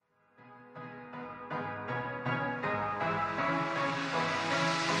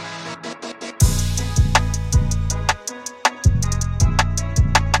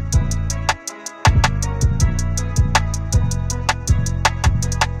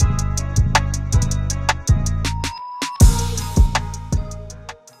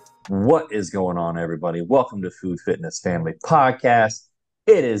What is going on, everybody? Welcome to Food Fitness Family Podcast.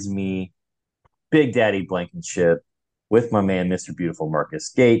 It is me, Big Daddy Blankenship, with my man, Mr. Beautiful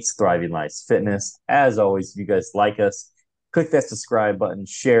Marcus Gates, Thriving Lives Fitness. As always, if you guys like us, click that subscribe button,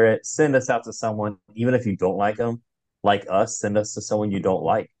 share it, send us out to someone, even if you don't like them, like us, send us to someone you don't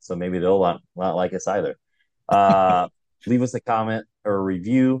like. So maybe they'll not like us either. Uh, Leave us a comment or a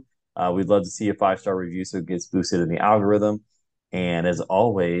review. We'd love to see a 5-star review so it gets boosted in the algorithm. And as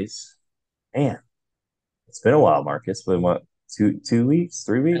always, man, it's been a while, Marcus. It's been what, two weeks,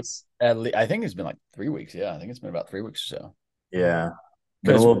 3 weeks? I think it's been like 3 weeks. Yeah, I think it's been about 3 weeks or so. Yeah.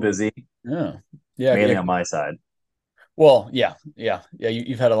 Been a Because little busy, yeah, yeah, mainly yeah. on my side. Well, yeah.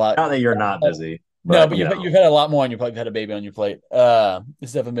 You've had a lot. Not that you're not busy, No, but but you've had a lot more on your plate. You've had a baby on your plate.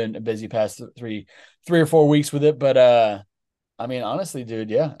 It's definitely been a busy past three or 4 weeks with it. But I mean, honestly, dude,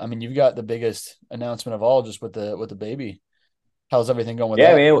 yeah. I mean, you've got the biggest announcement of all, just with the baby. How's everything going with yeah,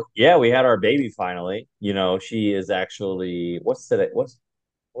 that? man, yeah, we had our baby finally. She is actually what's today?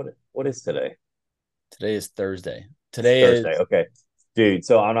 What is today? Today is Thursday. It's Today Thursday. is Okay. Dude,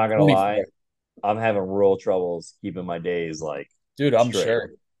 so I'm not gonna lie, 24th. I'm having real troubles keeping my days like Dude, I'm straight.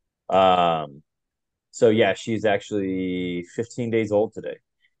 sure. Um, so yeah, she's actually 15 days old today.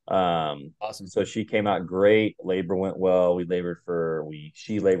 Awesome. So she came out great. Labor went well. She labored for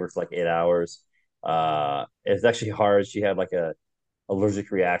like 8 hours. It's actually hard. She had like a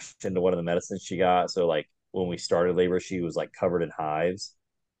allergic reaction to one of the medicines she got. So like when we started labor, she was like covered in hives.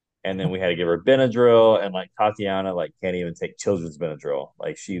 And then we had to give her Benadryl, and like Tatiana like can't even take children's Benadryl.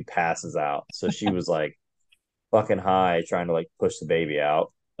 Like she passes out. So she was like fucking high trying to like push the baby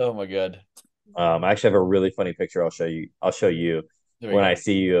out. Oh my God. I actually have a really funny picture. I'll show you There we when I go.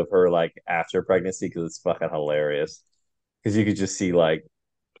 see you of her like after pregnancy because it's fucking hilarious. Because you could just see like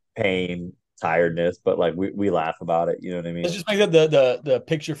pain, tiredness, but like we laugh about it. You know what I Let's mean? just make that the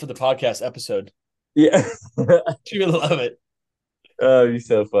picture for the podcast episode. Yeah. She would love it. Oh, you're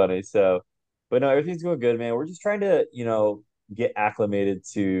so funny. So, but no, everything's going good, man. We're just trying to, get acclimated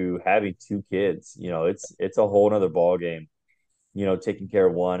to having two kids. It's a whole nother ball game. Taking care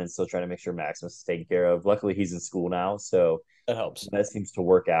of one and still trying to make sure Maximus is taken care of. Luckily, he's in school now, so That helps. that seems to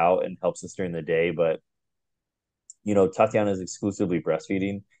work out and helps us during the day. But Tatiana is exclusively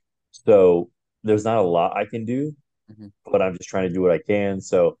breastfeeding, so there's not a lot I can do, Mhm. but I'm just trying to do what I can.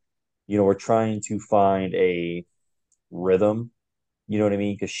 So, we're trying to find a rhythm. You know what I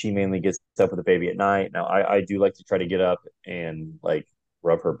mean? Because she mainly gets up with the baby at night. Now, I do like to try to get up and like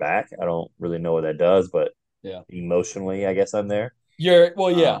rub her back. I don't really know what that does, but Yeah. emotionally, I guess I'm there.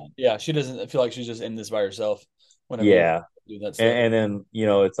 Well, yeah, Um, yeah. She doesn't feel like she's just in this by herself whenever you yeah, do that and, stuff. and then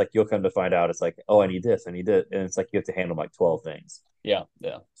it's like you'll come to find out it's like, oh, I need this, I need it, and it's like you have to handle like 12 things. Yeah,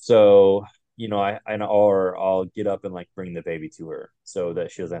 yeah. So I know, or I'll get up and like bring the baby to her so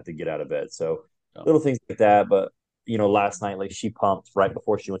that she doesn't have to get out of bed. So Yeah. little things like that. But last night like she pumped right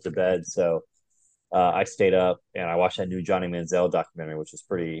before she went to bed, so I stayed up and I watched that new Johnny Manziel documentary, which was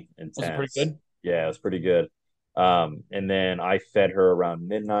pretty Was it pretty intense. good? Yeah, it was pretty good. And then I fed her around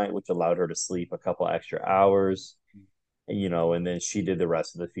midnight, which allowed her to sleep a couple extra hours, and then she did the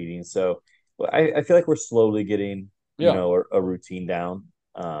rest of the feeding. So I feel like we're slowly getting, Yeah, a routine down.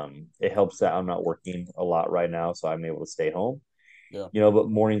 It helps that I'm not working a lot right now, so I'm able to stay home. yeah. But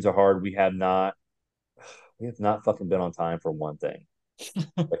mornings are hard. We have not fucking been on time for one thing,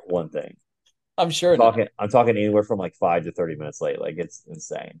 like one thing. I'm I'm sure not. talking I'm talking anywhere from like 5 to 30 minutes late. Like it's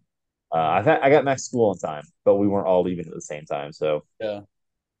insane. I got Max school on time, but we weren't all leaving at the same time. So, Yeah.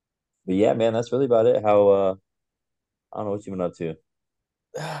 but yeah, man, that's really about it. How I don't know what you've been up to.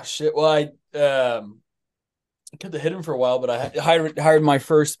 Ah, shit. Well, I kept it hidden for a while, but I hired my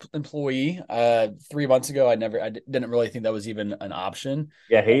first employee 3 months ago. I didn't really think that was even an option.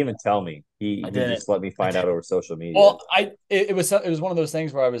 Yeah, he didn't even tell me. He I he didn't. just let me I find did. out over social media. Well, it was one of those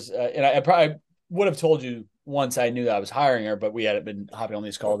things where I was, and I probably would have told you once I knew that I was hiring her, but we hadn't been hopping on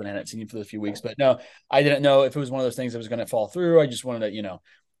these calls and hadn't seen you for a few weeks. But no, I didn't know if it was one of those things that was going to fall through. I just wanted to,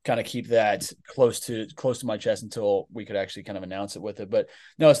 kind of keep that close to my chest until we could actually kind of announce it with it. But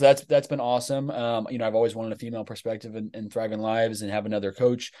no, so that's been awesome. I've always wanted a female perspective in Thriving Lives and have another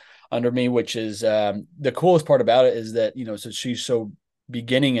coach under me, which is the coolest part about it is that so she's so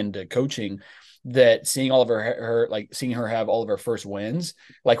beginning into coaching that seeing all of her like seeing her have all of her first wins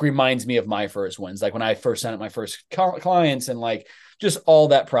like reminds me of my first wins, like when I first signed up my first clients and like just all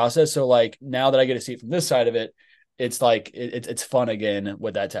that process. So like now that I get to see it from this side of it, it's like it's fun again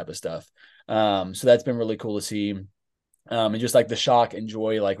with that type of stuff. So that's been really cool to see. And just like the shock and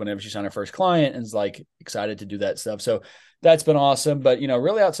joy, like whenever she's on her first client and is like excited to do that stuff. So that's been awesome. But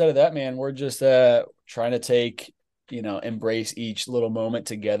really outside of that, man, we're just trying to take embrace each little moment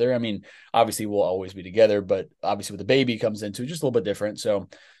together. I mean, obviously we'll always be together, but obviously with the baby comes into just a little bit different. So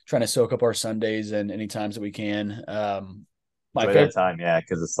trying to soak up our Sundays and any times that we can. My Enjoy favorite, that time, yeah,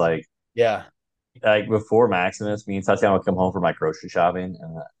 because it's yeah, like before Maximus, me and Tatiana would come home from my grocery shopping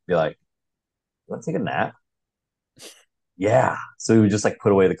and be like, "You want to take a nap?" Yeah. So we would just like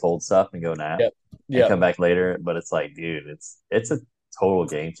put away the cold stuff and go nap yep, and yep. come back later. But it's like, dude, it's a total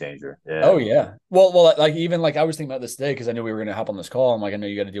game changer. Yeah. Oh yeah. Well, like even like I was thinking about this today because I knew we were gonna hop on this call. I'm like, I know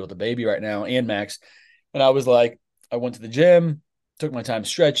you got to deal with the baby right now and Max, and I was like, I went to the gym, took my time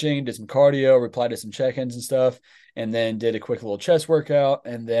stretching, did some cardio, replied to some check-ins and stuff, and then did a quick little chest workout,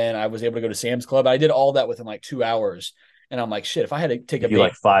 and then I was able to go to Sam's Club. I did all that within like 2 hours, and I'm like, shit, if I had to take a Give you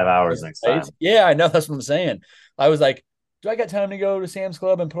like baby, 5 hours next right? time. Yeah, I know that's what I'm saying. I was like, do I got time to go to Sam's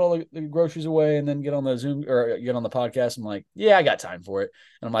Club and put all the groceries away and then get on the Zoom or get on the podcast? I'm like, yeah, I got time for it.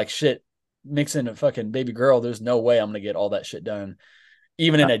 And I'm like, shit, mixing a fucking baby girl, there's no way I'm gonna get all that shit done,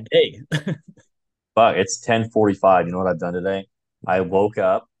 even in a day. But it's 10:45. You know what I've done today? I woke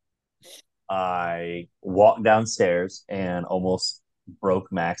up, I walked downstairs and almost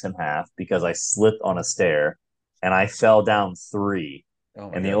broke Max in half because I slipped on a stair and I fell down three. Oh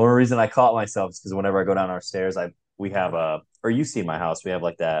my And the god. only reason I caught myself is because whenever I go down our stairs, we have or you see my house, we have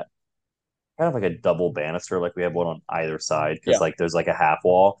like that kind of like a double banister, like we have one on either side because Yeah. like there's like a half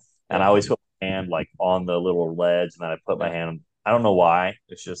wall, and Yeah. I always put my hand like on the little ledge, and then I put my Yeah. hand. I don't know why.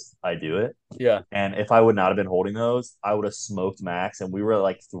 It's just I do it. Yeah. And if I would not have been holding those, I would have smoked Max, and we were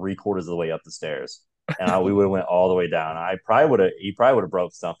like 3/4 of the way up the stairs, and we would have went all the way down. I probably would have. He probably would have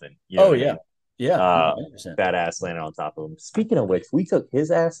broke something. You know Oh what I yeah. mean? Yeah. No, Uh, 100%. Bad ass landing on top of him. Speaking of which, we took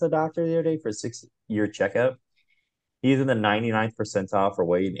his ass to the doctor the other day for a 6-year checkup. He's in the 99th percentile for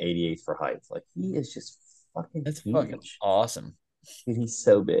weight and 88th for height. Like he is just fucking That's fucking huge. awesome. Dude, he's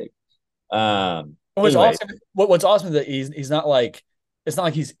so big. What's Anyway, awesome what's awesome is that he's not like it's not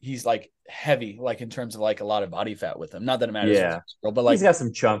like he's like heavy like in terms of like a lot of body fat with him. Not that it matters for yeah, this girl, but he's like got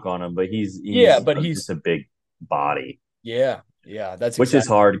some chunk on him, but he's yeah, he's but just he's a big body, yeah, that's which is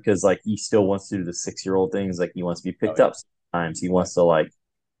exactly. hard because like he still wants to do the 6-year-old things. Like he wants to be Oh picked yeah. up sometimes. He Yeah. wants to like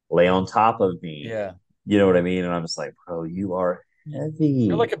lay on top of me. Yeah. You know what I mean? And I'm just like, bro, you are You're heavy.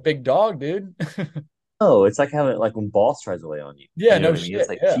 like a big dog, dude. Oh, it's like having like when boss tries to lay on you. Yeah, You know no what I mean? It's shit.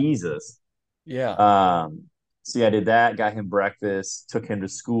 like Yeah. Jesus. Yeah. Um, so yeah, I did that, got him breakfast, took him to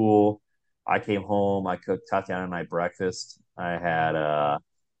school. I came home, I cooked Tatiana and I breakfast. I had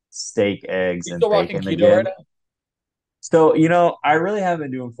steak, eggs, You and still rocking bacon keto right again. now? So, I really haven't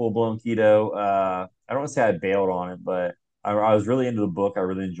been doing full blown keto. I don't want to say I bailed on it, but I was really into the book. I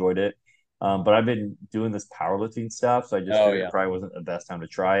really enjoyed it. But I've been doing this powerlifting stuff, so I just Oh figured it yeah. probably wasn't the best time to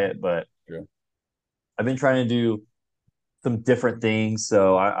try it. But True. I've been trying to do some different things.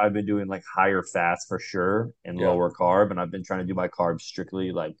 So I've been doing like higher fats for sure and Yeah. lower carb, and I've been trying to do my carbs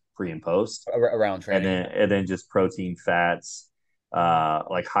strictly like pre and post, Around and training. then just protein fats,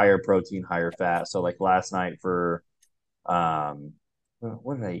 like higher protein, higher fat. So like last night for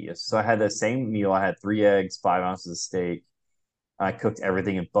what did I eat? So I had the same meal. I had 3 eggs, 5 ounces of steak. I cooked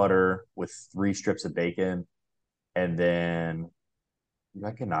everything in butter with 3 strips of bacon, and then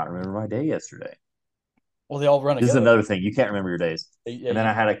I cannot remember my day yesterday. Well, they all run This is together. another thing. You can't remember your days. Yeah, And then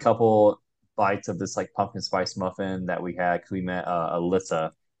you I had a couple bites of this like pumpkin spice muffin that we had because we met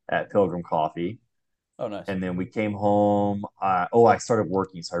Alyssa at Pilgrim Coffee. oh nice. And then we came home. I started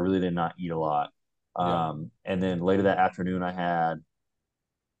working, so I really did not eat a lot. Yeah. And then later that afternoon, I had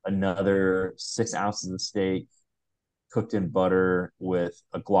another 6 ounces of steak cooked in butter with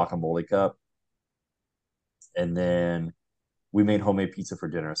a guacamole cup. And then we made homemade pizza for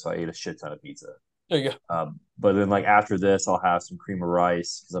dinner, so I ate a shit ton of pizza. There you go. But then like after this, I'll have some cream of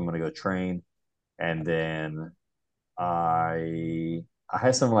rice because I'm gonna go train, and then I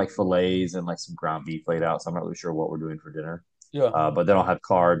have some like fillets and like some ground beef laid out, so I'm not really sure what we're doing for dinner. Yeah. But then I'll have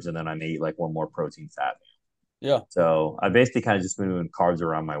carbs, and then I may eat like one more protein fat. Yeah. So I basically kind of just been doing carbs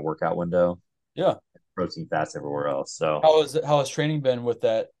around my workout window, Yeah. protein fats everywhere else. So How has training been with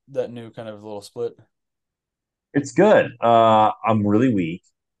that new kind of little split? it's good. I'm really weak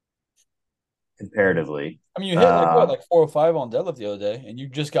comparatively. I mean, you hit like what, Uh, like 405 on deadlift the other day, and you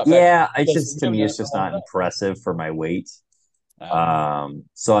just got back. yeah, it's So just you to haven't me, done it's it in a just long not time. impressive for my weight. Ah,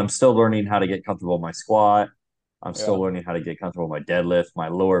 So I'm still learning how to get comfortable with my squat. I'm yeah, still learning how to get comfortable with my deadlift. My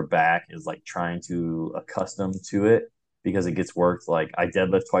lower back is like trying to accustom to it because it gets worked. Like I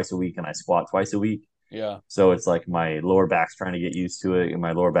deadlift twice a week and I squat twice a week. yeah, So it's like my lower back's trying to get used to it. And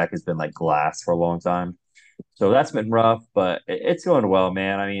my lower back has been like glass for a long time. So that's been rough, but it's going well,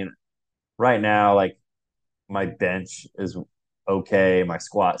 man. I mean, right now, like my bench is okay, my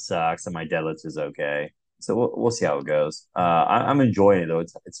squat sucks, and my deadlift is okay. So we'll see how it goes. I'm enjoying it though.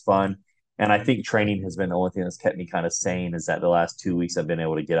 It's fun, and I think training has been the only thing that's kept me kind of sane. Is that the last 2 weeks I've been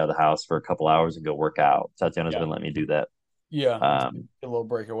able to get out of the house for a couple hours and go work out. Tatiana's Yeah. been letting me do that. Yeah. Um, A little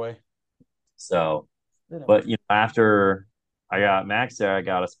breakaway. so, Yeah. but after I got Max there, I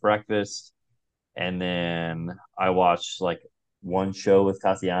got us breakfast, and then I watched like one show with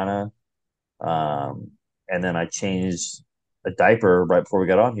Tatiana, um, and then I changed a diaper right before we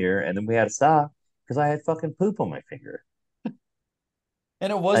got on here, and then we had to stop because I had fucking poop on my finger.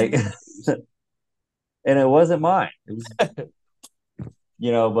 And it Like, wasn't the and it wasn't mine. It was,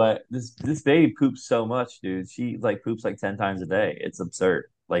 but this baby poops so much, dude. She like poops like 10 times a day. It's absurd.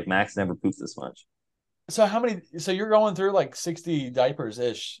 Like Max never poops this much. So how many? So you're going through like 60 diapers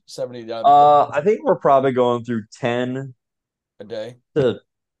ish, 70 I think we're probably going through 10 a day. to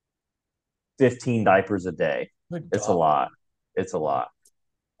 15 diapers a day. Good It's a God. lot. It's a lot.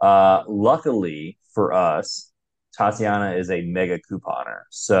 Luckily for us, Tatiana is a mega couponer.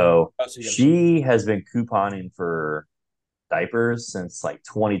 So Oh, so you got to. she has been couponing for diapers since like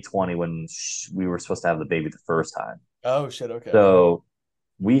 2020 when we were supposed to have the baby the first time. Oh shit. Okay. So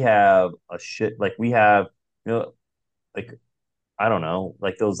we have a shit like we have you know like I don't know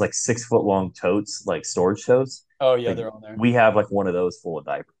like those like 6 foot long totes like storage totes. Oh yeah, Like they're on there. we have like one of those full of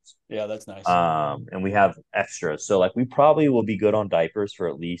diapers. Yeah, that's nice. And we have extras. So like we probably will be good on diapers for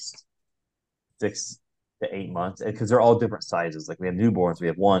at least 6 to 8 months because they're all different sizes. Like we have newborns, we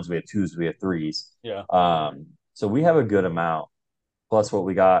have ones, we have twos, we have threes. Yeah. So we have a good amount plus what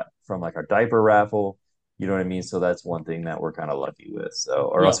we got from like our diaper raffle. You know what I mean? So that's one thing that we're kind of lucky with.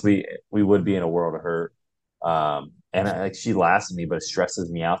 So or Yeah. else we would be in a world of hurt. And like she laughs at me, but it stresses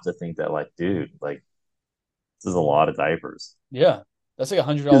me out to think that like, dude, like this is a lot of diapers. Yeah. That's like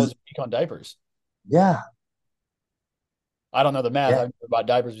 $100 Because a week on diapers. yeah, I don't know the math. yeah. I've never bought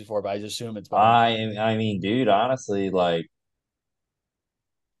diapers before, but I just assume it's about 100. I mean, dude, honestly, like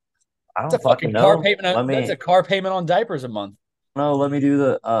I That's don't a fucking fucking car know. payment. Let That's a me car payment on diapers a month. no, let me do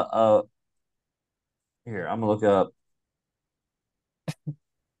the here. I'm gonna look up.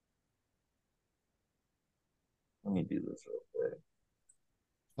 Let me do this real quick.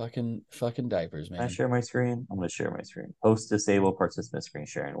 Fucking diapers, Can I man. share my screen? I'm gonna share my screen. Host disable participant screen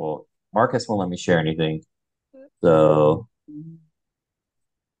sharing. Well, Marcus won't let me share anything, so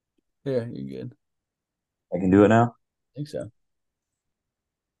Yeah, you're good. I can do it now. I think so.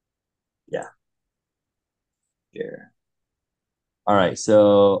 Yeah, share. All right,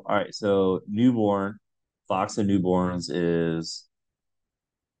 so newborn box of newborns is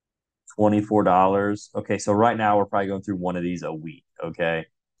 $24. Okay, so right now we're probably going through one of these a week. Okay,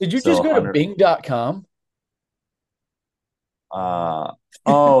 Did you so just go to 100. Bing.com?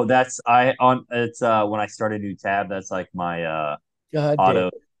 Oh, that's I on it's when I start a new tab, that's like my God damn.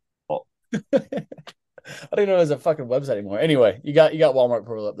 auto. I don't even know there's a fucking website anymore. Anyway, you got Walmart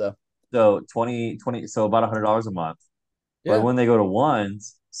pulled up though. So 20 so about $100 a month. But Yeah. when they go to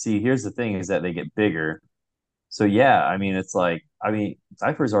ones, see, here's the thing is that they get bigger. So yeah, I mean it's like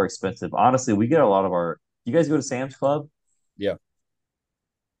diapers are expensive. Honestly, we get a lot of our you guys go to Sam's Club? Yeah.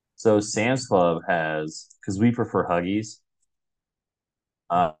 So Sam's Club has because we prefer Huggies.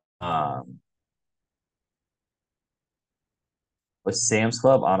 Uh, um but Sam's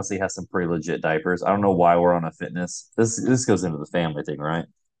Club honestly has some pretty legit diapers. I don't know why we're on a fitness. This goes into the family thing, right?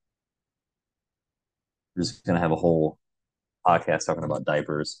 We're just gonna have a whole podcast talking about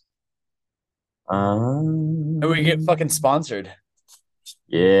diapers. And we get fucking Um, sponsored.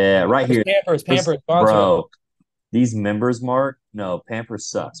 yeah, right There's here. Pampers, This, Pampers sponsor us. bro, these members mark, no, Pampers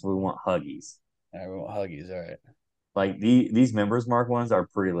sucks. We want Huggies. All right, we want Huggies. All right. Like these members mark ones are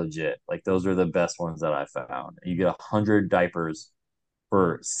pretty legit. Like those are the best ones that I found. You get 100 diapers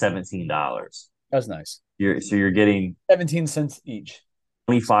for $17. That's nice. You're getting 17 cents each.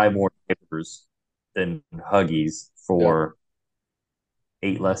 25 more diapers than Huggies Yeah. for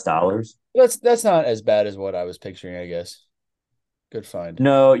eight less dollars. That's not as bad as what I was picturing, I guess. Good find.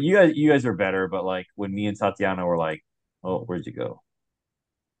 No, you guys are better, but like when me and Tatiana were like, "Oh, where'd you go?"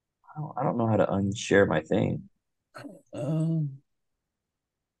 I don't know how to unshare my thing. Um,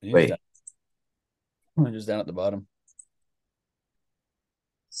 just Wait, down, just down at the bottom.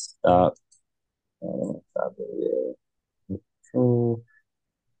 stop. Stop it. Control,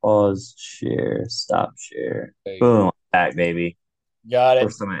 pause, share, stop share. There you go. Boom, back, baby. Got it.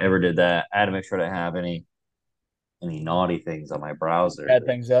 First time I ever did that. I had to make sure I didn't have any naughty things on my browser. Add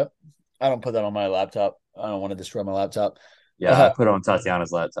things up. I don't put that on my laptop. I don't want to destroy my laptop. Yeah, I put it on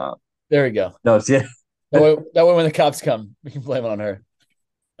Tatiana's laptop. There we go. No, it's yeah. That way when the cops come, we can blame it on her.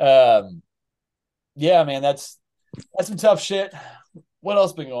 Yeah, man, that's some tough shit. What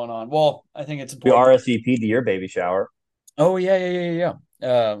else been going on? Well, I think it's We important. RSVP'd to your baby shower. Oh yeah.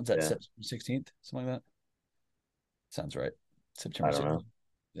 Was that Yeah, September 16th? Something like that. Sounds right. September I don't 16th. know.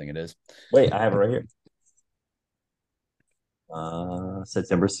 I think it is. Wait, I have it right here.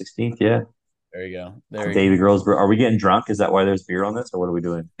 September 16th. Yeah, There you go. There you baby girls. Are we getting drunk? Is that why there's beer on this, or what are we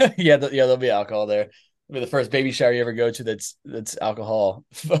doing? go. Yeah, there'll be alcohol there. It'll be the first baby shower you ever go to that's alcohol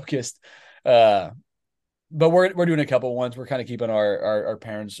focused. Uh, but we're doing a couple ones. We're kind of keeping our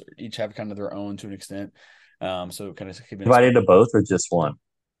parents each have kind of their own to an extent. So kind of keeping it Invited to both or just one?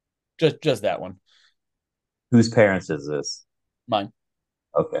 just that one. Whose parents is this? Mine.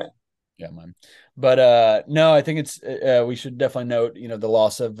 Okay. Yeah, mine. But no, I think it's we should definitely note, the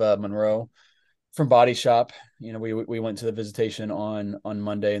loss of Monroe from Body Shop. We went to the visitation on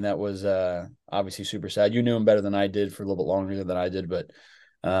Monday, and that was obviously super sad. You knew him better than I did for a little bit longer than I did, but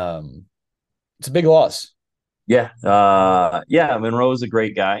it's a big loss. Yeah. Yeah. Monroe was a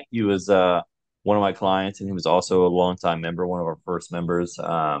great guy. He was one of my clients, and he was also a longtime member, one of our first members.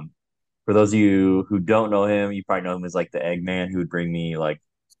 For those of you who don't know him, you probably know him as like the Eggman who would bring me like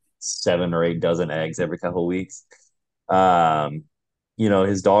 7 or 8 dozen eggs every couple of weeks. Um,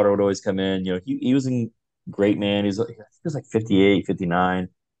 his daughter would always come in. He was a great man. He was like 58, 59.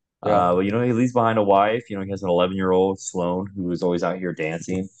 Yeah. But he leaves behind a wife. He has an 11-year-old Sloan who is always out here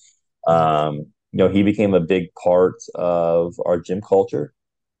dancing. He became a big part of our gym culture,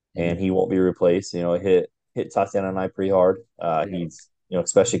 and he won't be replaced. It hit Tatiana and I pretty hard. Yeah. He's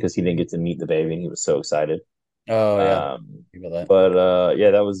especially because he didn't get to meet the baby, and he was so excited. Oh yeah. Um, Think about that. but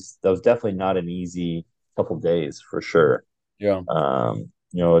yeah, that was definitely not an easy couple days for sure. Yeah.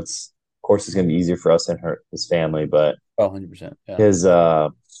 It's of course it's going to be easier for us and his family, but Oh, 100%. Yeah. his uh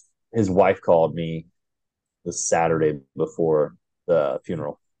his wife called me the Saturday before the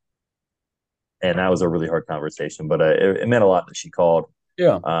funeral, and that was a really hard conversation. But it meant a lot that she called.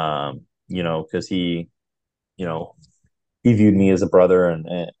 Yeah. Because you know, he viewed me as a brother,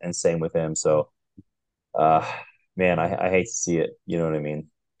 and same with him. So, uh, man, I hate to see it. You know what I mean?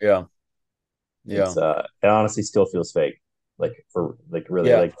 Yeah. Yeah. It honestly still feels fake, like for like really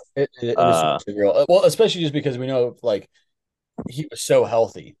Yeah. like It is uh surreal. Well, especially just because we know like he was so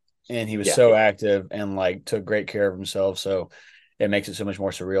healthy and he was yeah. so active and like took great care of himself. So it makes it so much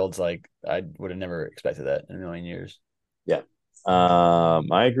more surreal. It's like I would have never expected that in a million years. Yeah.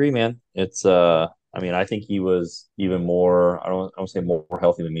 I agree, man. I mean, I think he was even more, I don't say more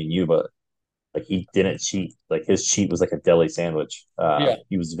healthy than me and you, but like he didn't cheat. Like his cheat was like a deli sandwich. Yeah.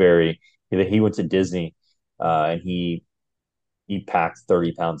 He went to Disney, and he packed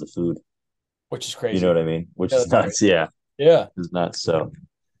 30 pounds of food. Which is You know crazy. what I mean? Which Yeah, is that's crazy. nuts. Yeah. Yeah. It's nuts. So,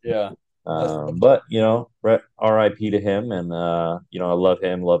 Yeah. That's but RIP to him. And, I love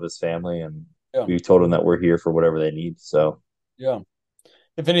him, love his family. And yeah. we've told him that we're here for whatever they need. So, Yeah.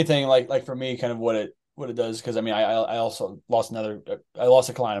 If anything, like for me, kind of what it does, because I mean, I also lost I lost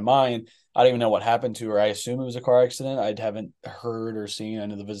a client of mine. I don't even know what happened to her. I assume it was a car accident. I haven't heard or seen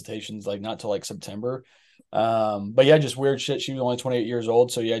any of the visitations like not till like September. But yeah, just weird shit. She was only 28 years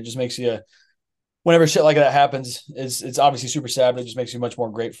old, so yeah, it just makes you whenever shit like that happens, it's obviously super sad, but it just makes you much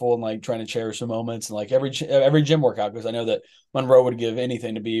more grateful and like trying to cherish the moments and like every gym workout, because I know that Monroe would give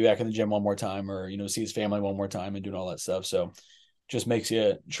anything to be back in the gym one more time, or see his family one more time and doing all that stuff. So just makes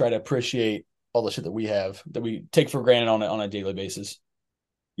you try to appreciate all the shit that we have that we take for granted on a daily basis.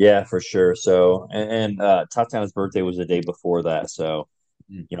 yeah, for sure. So, and Tatiana's birthday was the day before that. So,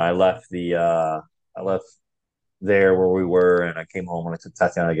 Mm. I left there where we were, and I came home when I took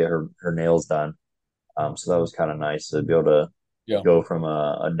Tatiana to get her nails done. So that was kind of nice to be able to Yeah, go from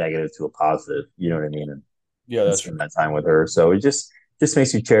a negative to a positive. You know what I mean? yeah, And that's true. spend that time with her. So it just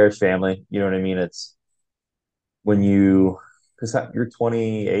makes you cherish family. You know what I mean? It's when because you're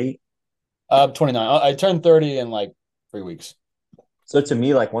 28. 29. I turned 30 in like 3 weeks. So to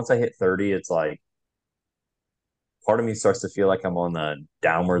me, like once I hit 30, it's like part of me starts to feel like I'm on the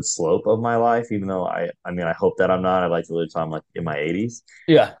downward slope of my life, even though I mean, I hope that I'm not. I like to live till I'm like in my 80s,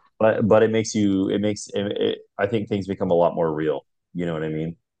 Yeah, but I think things become a lot more real. You know what I mean?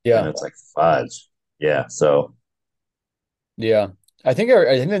 And yeah, it's like fudge. Yeah. So yeah. I think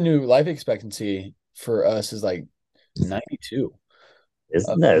the new life expectancy for us is like 92.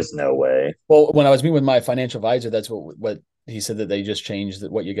 there's no way. Well, when I was meeting with my financial advisor, that's what he said, that they just changed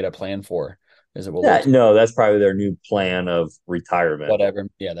what you get a plan for. Is it will live Yeah, to no, that's probably their new plan of retirement. whatever?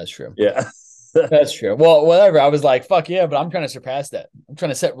 Yeah, that's true. Yeah. That's true. Well, whatever. I was like, fuck yeah, but I'm trying to surpass that. I'm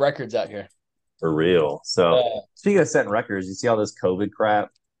trying to set records out here. For real. So Uh, speaking of setting records, you see all this COVID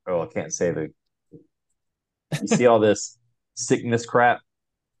crap. Oh, I can't say you see all this sickness crap.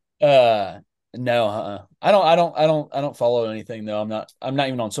 uh, No, I don't follow anything though. I'm not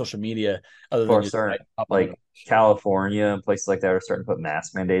even on social media other Or than just certain like hop on like it. California and places like that are starting to put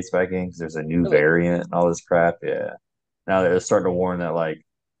mask mandates back in because there's a new Really? variant and all this crap. Yeah. Now they're starting to warn that like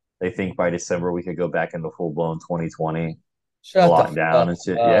they think by December we could go back into full blown 2020 Shut the lockdown fuck and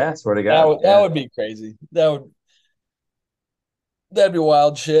shit. up. Yeah, swear to God. That Yeah. would be crazy. That'd be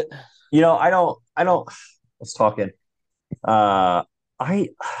wild shit. I was talking. Uh, I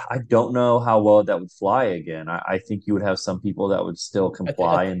I don't know how well that would fly again. I think you would have some people that would still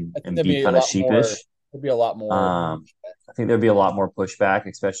comply I think and there'd be be a kind of lot more. sheepish. There'd be a lot more. I think there'd be a lot more pushback,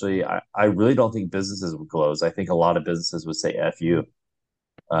 especially I really don't think businesses would close. I think a lot of businesses would say F you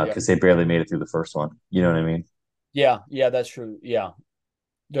Yeah, because they barely made it through the first one. You know what I mean? yeah, that's true. Yeah,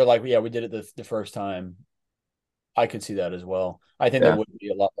 they're like, yeah, we did it the first time. I could see that as well. I think there Yeah. would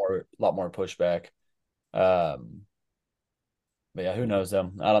be lot more pushback. Um, but yeah, who knows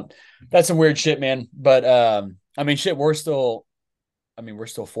them? I don't. That's some weird shit, man. But I mean, shit, we're still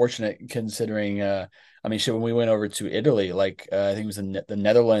fortunate considering. I mean, shit, when we went over to Italy, like I think it was the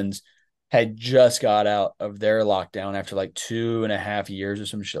Netherlands had just got out of their lockdown after like 2.5 years or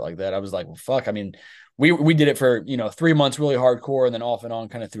some shit like that. I was like, well, fuck. I mean, we did it for 3 months really hardcore and then off and on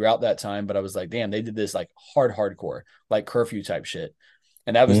kind of throughout that time. But I was like, damn, they did this like hardcore, like curfew type shit,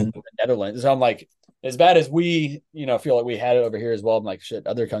 and that was in Mhm. the Netherlands. So I'm like, as bad as we feel like we had it over here as well. I'm like, shit,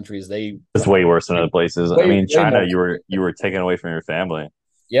 other countries they It's way worse than other places. I mean, way China, more. you were taken away from your family.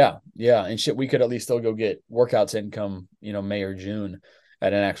 Yeah, yeah, and shit, we could at least still go get workouts in come May or June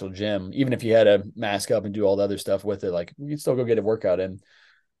at an actual gym, even if you had to mask up and do all the other stuff with it. Like you could still go get a workout in.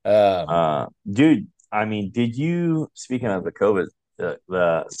 Dude, I mean, did you, speaking of the COVID,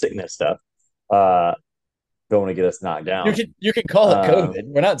 the sickness stuff, uh, don't want to get us knocked down. You can call it Um, COVID.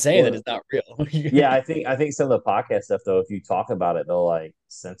 We're not saying that well, it's not real. yeah, I think some of the podcast stuff though, if you talk about it, they'll like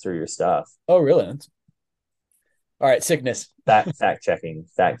censor your stuff. Oh, really? All right, sickness. Fact checking.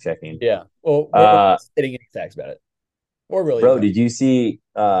 Yeah. Well, we're Uh, not stating any facts about it, or really bro, about did you see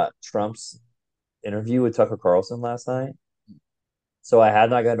Trump's interview with Tucker Carlson last night? So I had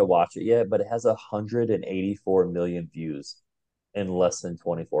not gotten to watch it yet, but it has 184 million views in less than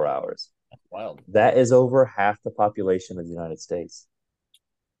 24 hours. it. Wild. That is over half the population of the United States.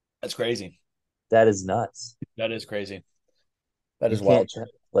 That's crazy. That is nuts. That is crazy. That You is wild. can't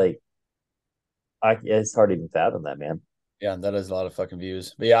like it's hard to even fathom that, man. Yeah, that is a lot of fucking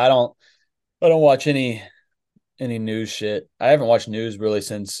views. But yeah, I don't watch any news shit. I haven't watched news really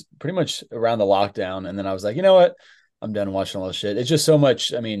since pretty much around the lockdown. And then I was like, you know what? I'm done watching all this shit. It's just so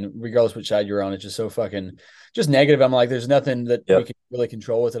much. I mean, regardless which side you're on, it's just so fucking just negative. I'm like, there's nothing that we Yep. can really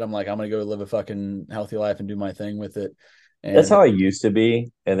control with it. I'm like, I'm gonna go live a fucking healthy life and do my thing with it. That's And how I used to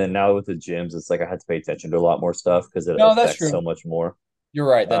be. And then now with the gyms, it's like I had to pay attention to a lot more stuff because it no, that's affects true. so much more. You're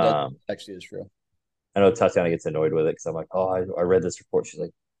right. That Um, actually is true. I know Tatiana gets annoyed with it because I'm like, oh, I read this report. She's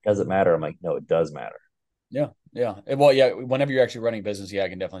like, does it matter? I'm like, no, it does matter. Yeah, yeah. Well, yeah. Whenever you're actually running business, yeah, I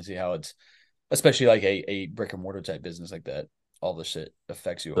can definitely see how it's, especially like a brick and mortar type business like that. All this shit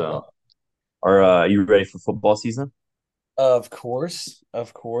affects you a whole So, lot. are you ready for football season? Of course,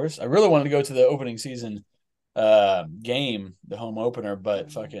 of course. I really wanted to go to the opening season game, the home opener,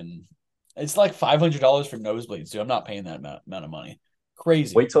 but fucking it's like $500 for nosebleeds, dude. I'm not paying that amount of money.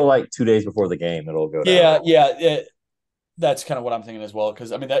 Crazy. Wait till like 2 days before the game, it'll go down. Yeah. That's kind of what I'm thinking as well.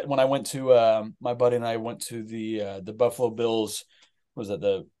 Because I mean, that when I went to my buddy and I went to the Buffalo Bills, was that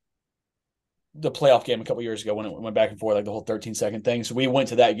the playoff game a couple years ago when it went back and forth, like the whole 13-second thing. So we went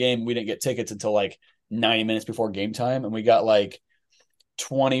to that game. We didn't get tickets until like 90 minutes before game time, and we got like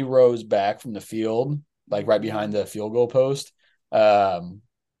 20 rows back from the field, like right behind the field goal post, for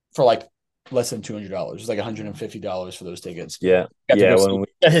like less than $200. It was like $150 for those tickets. Yeah, Got to yeah. go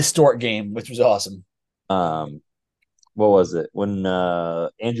see a historic game, which was awesome. Um, what was it when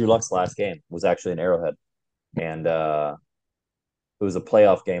Andrew Luck's last game was actually in Arrowhead, and it was a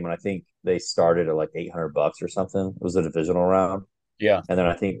playoff game, and I think they started at like $800 or something. It was a divisional round, Yeah. and then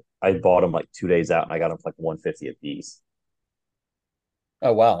I think I bought them like 2 days out, and I got them for like 150 a piece.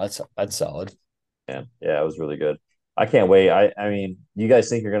 Oh wow, that's solid. Yeah, it was really good. I can't wait. I mean, you guys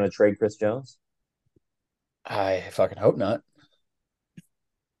think you're gonna trade Chris Jones? I fucking hope not.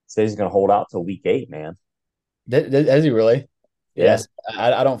 Say he's gonna hold out till week 8, man. Has he really? Yeah, Yes.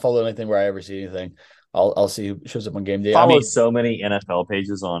 I don't follow anything where I ever see anything. I'll see who shows up on game day. I follow mean, so many NFL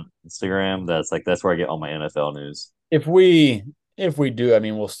pages on Instagram that's where I get all my NFL news. if we do, I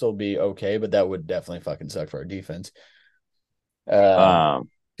mean, we'll still be okay, but that would definitely fucking suck for our defense. Um,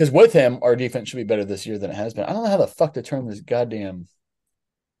 Because with him, our defense should be better this year than it has been. I don't know how the fuck to turn this goddamn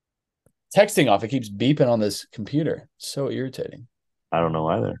texting off. It keeps beeping on this computer. It's so irritating. I don't know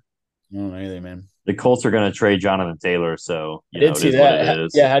either. I don't know anything, man. The Colts are going to trade Jonathan Taylor, so I you did know it see is what it that.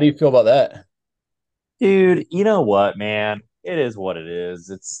 Yeah, is. how do you feel about that? Dude, you know what, man? It is what it is.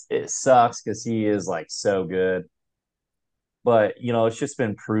 It sucks because he is like so good. But you know, it's just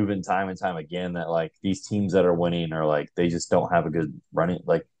been proven time and time again that like these teams that are winning are like they just don't have a good running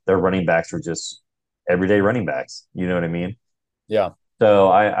like their running backs are just everyday running backs. You know what I mean? Yeah.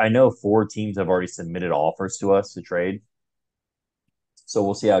 So I know four teams have already submitted offers to us to trade. So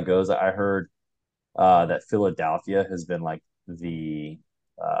we'll see how it goes. I heard that Philadelphia has been the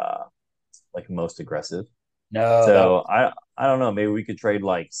uh like most aggressive. No, that So I don't know. Maybe we could trade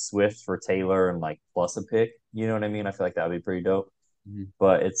like Swift for Taylor and like plus a pick. You know what I mean? I feel like that would be pretty dope. Mhm.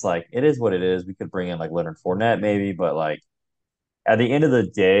 But it's like it is what it is. We could bring in like Leonard Fournette maybe, but like at the end of the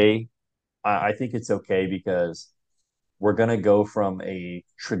day, I think it's okay because we're gonna go from a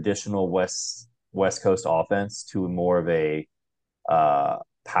traditional West Coast offense to more of a uh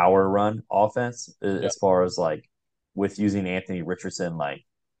power run offense yeah, as far as like with using Anthony Richardson, like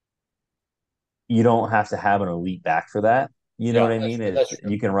you don't have to have an elite back for that. You know yeah, what I mean? that's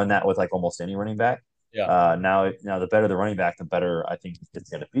true. You can run that with like almost any running back. Yeah, Now the better the running back, the better I think it's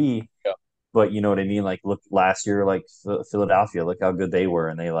going to be. yeah. But you know what I mean? Like look last year, like Philadelphia, look how good they were,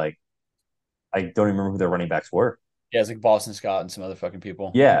 and they like I don't even remember who their running backs were. Yeah, it's like Boston Scott and some other fucking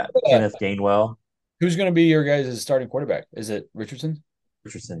people. Yeah, Kenneth Gainwell, Who's going to be your guys' starting quarterback? Is it Richardson?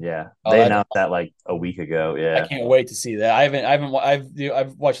 Richardson. Yeah, Oh, they that announced that like a week ago. I Yeah, can't wait to see that.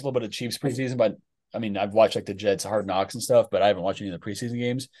 I've watched a little bit of Chiefs preseason, but I mean, I've watched like the Jets Hard Knocks and stuff, but I haven't watched any of the preseason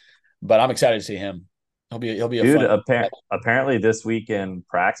games. But I'm excited to see him. He'll be a dude. fun. Apparently this week in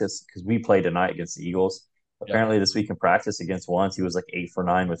practice because we play tonight against the Eagles. Yeah, Apparently this week in practice against ones, he was like 8 for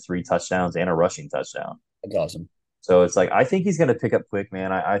 9 with 3 touchdowns and a rushing touchdown. that's awesome. So it's like I think he's going to pick up quick,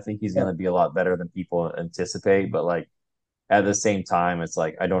 man. I think he's Yeah, going to be a lot better than people anticipate. But like at the same time, it's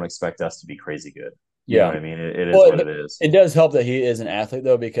like I don't expect us to be crazy good. You know yeah. what I mean? It is Well, what it is. it does help that he is an athlete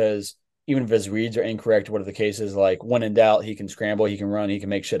though, because even if his reads are incorrect, what are the cases? Like when in doubt, he can scramble, he can run, he can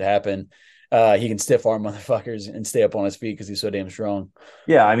make shit happen. He can stiff arm motherfuckers and stay up on his feet because he's so damn strong.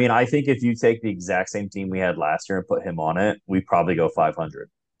 Yeah, I mean, I think if you take the exact same team we had last year and put him on it, we probably go 500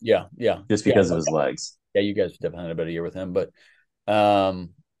 Yeah, yeah, just yeah, because of his legs. yeah. You guys definitely had a better year with him, but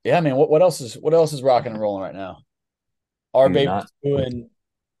yeah, man. What else is rocking and rolling right now? Our Dude, baby's not doing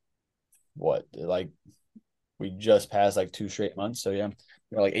what? Like we just passed like 2 straight months, so yeah,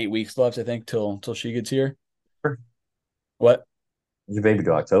 we got like 8 weeks left, I think, till she gets here. What? your baby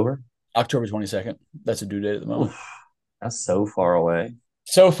to October. October 22nd. That's a due date at the moment. Oof, that's so far away.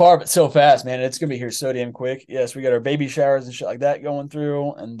 So far, but so fast, man. It's gonna be here so damn quick. Yes, we got our baby showers and shit like that going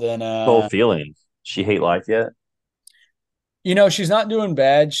through, and then Whole feeling. She hate life yet? she's not doing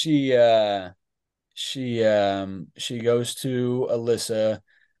bad. She goes to Alyssa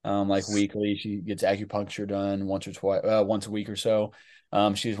like weekly. She gets acupuncture done once or twice, once a week or so.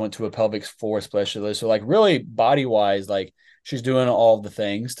 She's went to a pelvic floor specialist. So like really body wise, like she's doing all the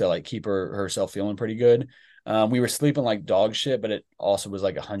things to like keep herself feeling pretty good. We were sleeping like dog shit, but it also was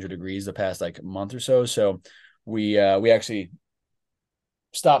like 100 degrees the past like month or so. So we actually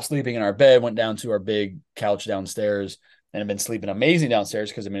stopped sleeping in our bed, went down to our big couch downstairs, and have been sleeping amazing downstairs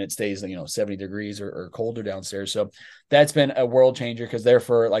because I mean it stays 70 degrees or colder downstairs. So that's been a world changer because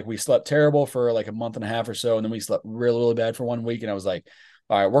therefore like we slept terrible for like a month and a half or so, and then we slept really really bad for 1 week, and I was like,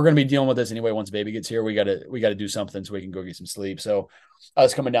 all right, we're gonna be dealing with this anyway. Once baby gets here, we gotta do something so we can go get some sleep. So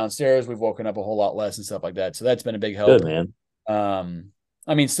us coming downstairs, we've woken up a whole lot less and stuff like that. So that's been a big help. Good man. Um,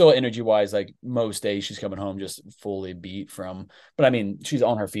 I mean, still energy wise, like most days she's coming home just fully beat from, but I mean, she's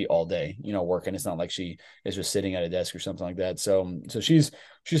on her feet all day, working. It's not like she is just sitting at a desk or something like that. So she's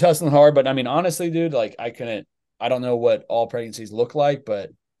hustling hard. But I mean, honestly, dude, like I don't know what all pregnancies look like,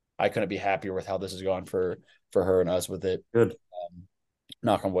 but I couldn't be happier with how this has gone for her and us with it. Good.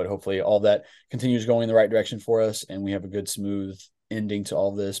 Knock on wood. Hopefully, all that continues going in the right direction for us, and we have a good, smooth ending to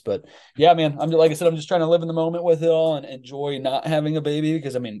all this. But yeah, man, like I said, I'm just trying to live in the moment with it all and enjoy not having a baby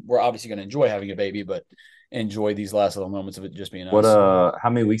because I mean, we're obviously going to enjoy having a baby, but enjoy these last little moments of it just being What us. how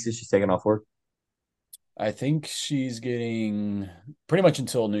many weeks is she taking off work? I think she's getting pretty much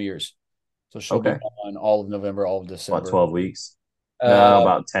until New Year's, so she'll be Okay. gone all of November, all of About December. 12 weeks. No, Uh,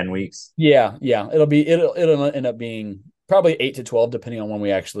 about 10 weeks. yeah, yeah, it'll end up being probably 8 to 12, depending on when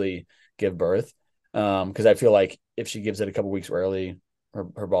we actually give birth. Because I feel like if she gives it a couple weeks early,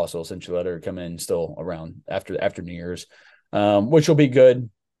 her boss will essentially let her come in still around after New Year's, which will be good.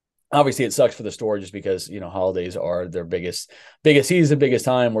 Obviously, it sucks for the store just because holidays are their biggest season, biggest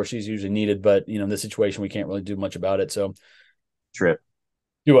time where she's usually needed. But in this situation, we can't really do much about it. So Trip.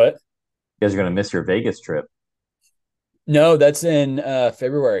 do what? You guys are going to miss your Vegas trip. No, that's in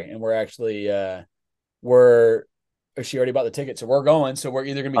February, and we're actually we're she already bought the ticket, so we're going. So we're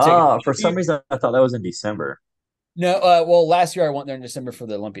either gonna be taking For some reason, I thought that was in December. no. Well, last year I went there in December for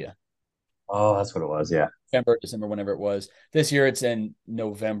the Olympia. Oh, that's what it was. Yeah. November, December, whenever it was. This year it's in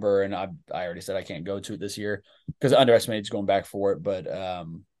November, and I already said I can't go to it this year because Underestimated's going back for it, but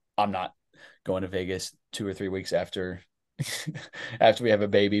I'm not going to Vegas 2 or 3 weeks after after we have a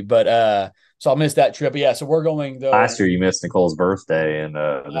baby. But so I'll miss that trip. But yeah, so we're going though. Last year you missed Nicole's birthday, and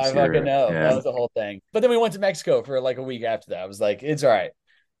I this fucking year, know that yeah. was the whole thing. But then we went to Mexico for like a week after that. I was like, it's all right.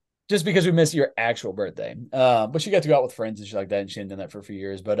 Just because we missed your actual birthday. But she got to go out with friends and shit like that, and she hadn't done that for a few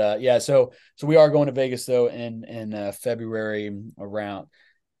years. But yeah, so we are going to Vegas though in February around.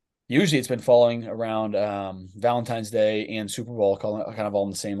 Usually it's been falling around Valentine's Day and Super Bowl, kind of all in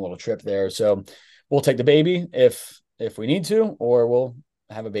the same little trip there. So we'll take the baby if we need to, or we'll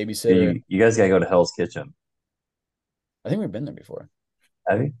have a babysitter. You guys gotta go to Hell's Kitchen. I think we've been there before.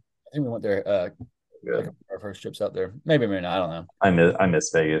 Have you? I think we went there like Good. our first trips out there. Maybe not. I don't know. I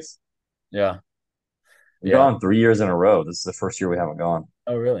miss Vegas. Yeah, We've yeah. gone 3 years in a row. This is the first year we haven't gone.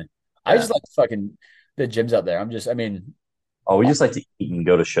 Oh, really? I Yeah. just like fucking the gyms out there. I mean, Oh, we just like to eat and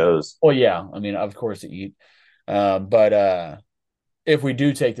go to shows. well, yeah. I mean, of course to eat. But if we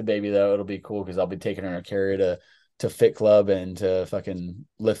do take the baby though, it'll be cool because I'll be taking her in a carrier to Fit Club and to fucking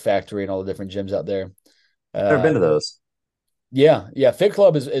Lift Factory and all the different gyms out there. Never Uh, been to those. yeah, yeah. Fit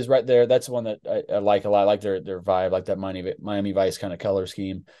Club is right there. That's the one that I like a lot. I like their vibe, like that Miami Vice kind of color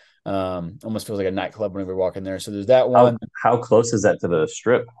scheme. Almost feels like a nightclub whenever we walk in there. So there's that How one. how close is that to the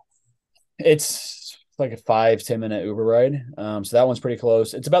strip? It's like a 5-10 minute Uber ride. So that one's pretty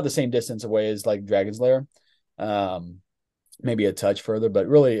close. It's about the same distance away as like Dragon's Lair. Um, maybe a touch further, but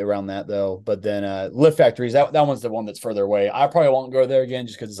really around that though. But then Lift Factories, that one's the one that's further away. I probably won't go there again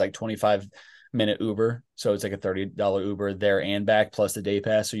just because it's like 25-minute Uber. So it's like a $30 Uber there and back plus the day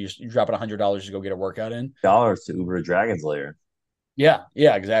pass. So you're dropping $100 to go get a workout in. Dollars to Uber to Dragon's Lair. Yeah,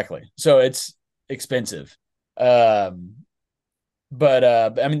 yeah, exactly. So it's expensive. Um, but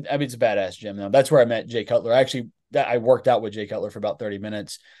I mean, it's a badass gym though. That's where I met Jay Cutler. I worked out with Jay Cutler for about 30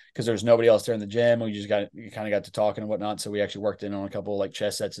 minutes because there's nobody else there in the gym. We kind of got to talking and whatnot. So we actually worked in on a couple of like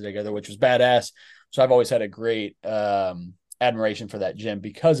chest sets together, which was badass. So I've always had a great admiration for that gym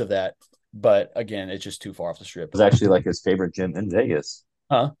because of that. But again, it's just too far off the It strip. was actually like his favorite gym in Vegas.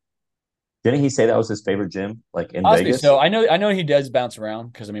 Huh? Didn't he say that was his favorite gym, like in Honestly, Vegas? so I know he does bounce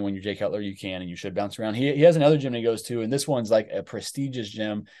around because I mean when you're Jay Cutler, you can and you should bounce around. He has another gym he goes to, and this one's like a prestigious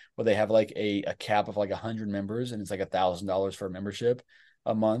gym where they have like a cap of like 100 members, and it's like $1,000 for a membership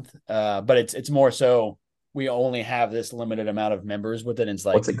a month. But it's more so we only have this limited amount of members with it. And it's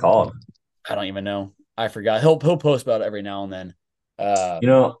like What's it called? I don't even know. I forgot. He'll post about it every now and then.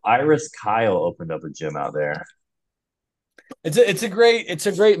 Iris Kyle opened up a gym out there. It's a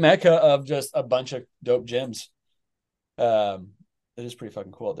great mecca of just a bunch of dope gyms. It is pretty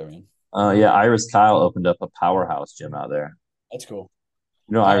fucking cool out there, man. Yeah, Iris Kyle opened up a powerhouse gym out there. That's cool.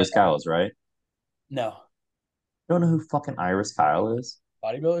 You know who Uh, Iris Kyle is, right? no. You don't know who fucking Iris Kyle is?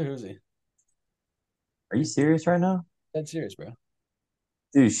 Bodybuilder? Who's he? Are you serious right now? That's serious, bro.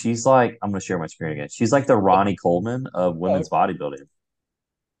 Dude, she's like, I'm gonna share my screen again. She's like the Ronnie Coleman of Oh, women's bodybuilding.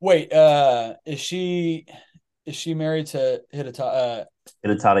 wait, is she married to Hideta?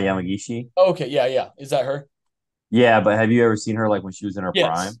 Hidetada Yamagishi. Okay, yeah, yeah. Is that her? Yeah, but have you ever seen her like when she was in her Yes,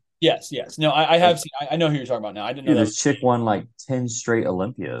 prime? yes, yes. No, I have Like, seen. I know who you're talking about now. I didn't know dude, that was. this chick won like 10 straight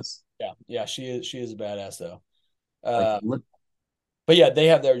Olympias. Yeah, yeah. She is a badass though. Like, Uh, look, but yeah, they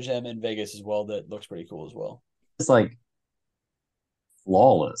have their gym in Vegas as well. That looks pretty cool as well. it's like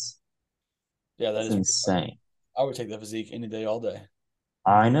flawless. Yeah, that It's is. insane. I would take the physique any day, all day.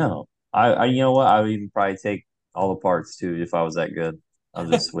 I know. You know what? I would even probably take all the parts too if I was that good. I'll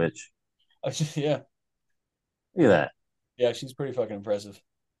just switch. Yeah, Look at that. yeah. She's pretty fucking impressive.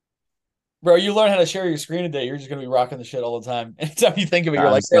 Bro, you learn how to share your screen today. You're just gonna be rocking the shit all the time. Anytime you think of it, you're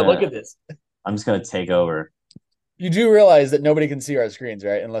I'm like, just "Bro, look gonna at this." I'm just gonna take over. You do realize that nobody can see our screens,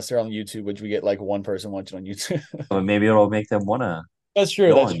 right? Unless they're on YouTube, which we get like one person watching on YouTube. But maybe it'll make them wanna That's true.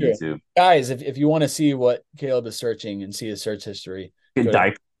 go That's on true. YouTube. Guys, if you want to see what Caleb is searching and see his search history, Get go to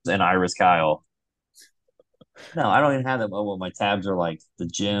diapers and Iris Kyle. No, I don't even have them. Oh, well, my tabs are like the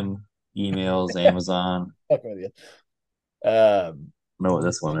gym, emails, Amazon. fuck with you. I don't know what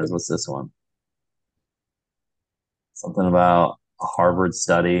this one is. What's this one? Something about a Harvard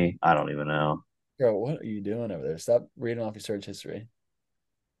study. I don't even know. Bro, what are you doing over there? Stop reading off your search history.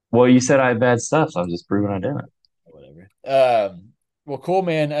 Well, you said I had bad stuff, so I'm just proving I didn't. Whatever. Well, cool,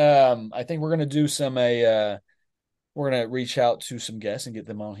 man. I think we're gonna do we're gonna reach out to some guests and get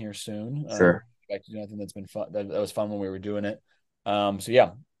them on here soon. Sure. back to doing. I think that's been fun. That was fun when we were doing it. So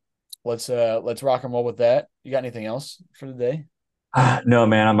yeah, let's rock and roll with that. You got anything else for the day? No,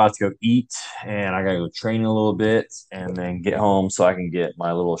 man, I'm about to go eat and I gotta go train a little bit and then get home so I can get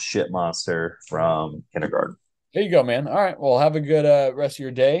my little shit monster from kindergarten. There you go, man. All right. Well, have a good rest of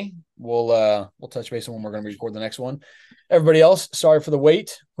your day. We'll touch base on when we're going to record the next one. Everybody else, sorry for the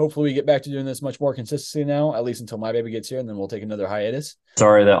wait. Hopefully we get back to doing this much more consistently now, at least until my baby gets here, and then we'll take another hiatus.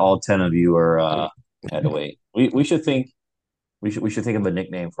 Sorry that all 10 of you are had to wait. We should think we should think of a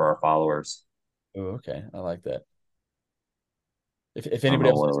nickname for our followers. Oh, okay. I like that. If I don't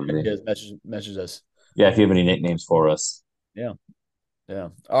anybody know else what it has would be. ideas, message us. Yeah, if you have any nicknames for us. Yeah. Yeah.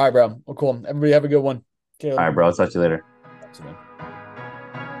 All right, bro. Well, cool. Everybody have a good one. All Caleb. right, bro. I'll talk to you later. Thanks, man.